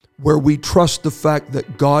where we trust the fact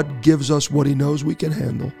that God gives us what he knows we can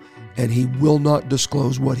handle, and he will not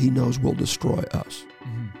disclose what he knows will destroy us.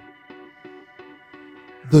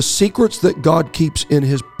 The secrets that God keeps in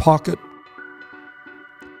his pocket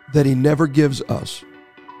that he never gives us,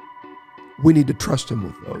 we need to trust him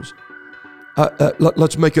with those.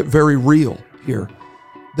 Let's make it very real here.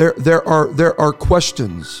 There are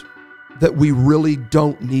questions that we really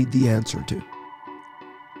don't need the answer to.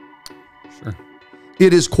 Sure.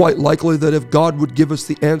 It is quite likely that if God would give us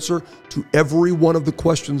the answer to every one of the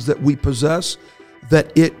questions that we possess,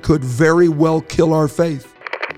 that it could very well kill our faith.